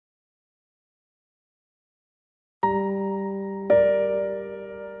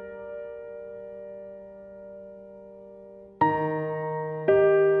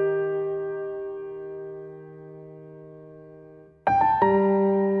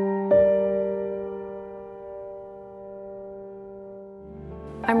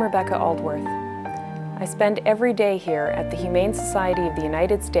I'm Rebecca Aldworth. I spend every day here at the Humane Society of the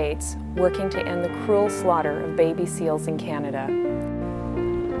United States working to end the cruel slaughter of baby seals in Canada.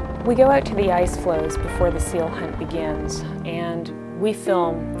 We go out to the ice floes before the seal hunt begins, and we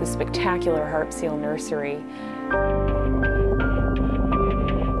film the spectacular Harp Seal nursery.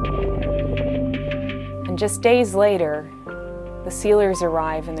 And just days later, the sealers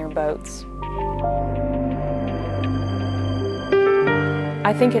arrive in their boats.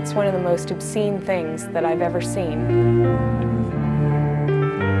 I think it's one of the most obscene things that I've ever seen.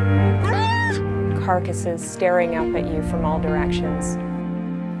 Carcasses staring up at you from all directions.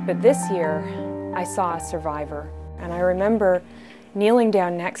 But this year, I saw a survivor, and I remember kneeling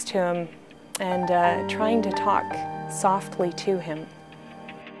down next to him and trying to talk softly to him.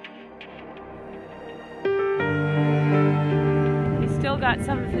 He's still got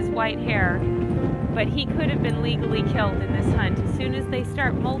some of his white hair, but he could have been legally killed in this hunt. As soon as they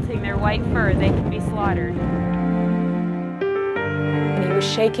start molting their white fur, they can be slaughtered. And he was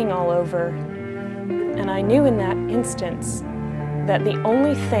shaking all over, and I knew in that instance that the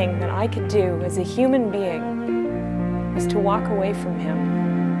only thing that I could do as a human being was to walk away from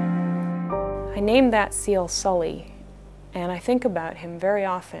him. I named that seal Sully, and I think about him very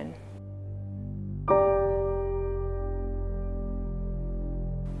often.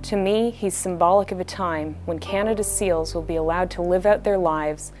 To me, he's symbolic of a time when Canada's seals will be allowed to live out their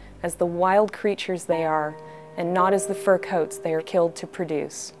lives as the wild creatures they are, and not as the fur coats they are killed to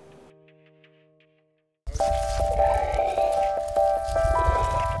produce.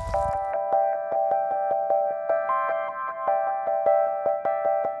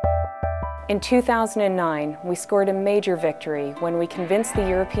 In 2009, we scored a major victory when we convinced the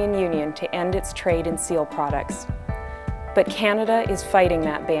European Union to end its trade in seal products. But Canada is fighting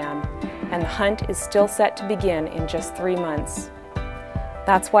that ban, and the hunt is still set to begin in just 3 months.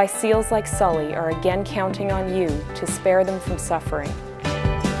 That's why seals like Sully are again counting on you to spare them from suffering.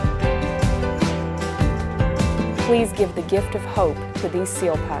 Please give the gift of hope to these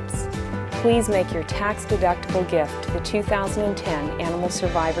seal pups. Please make your tax-deductible gift to the 2010 Animal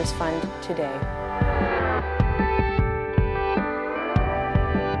Survivors Fund today.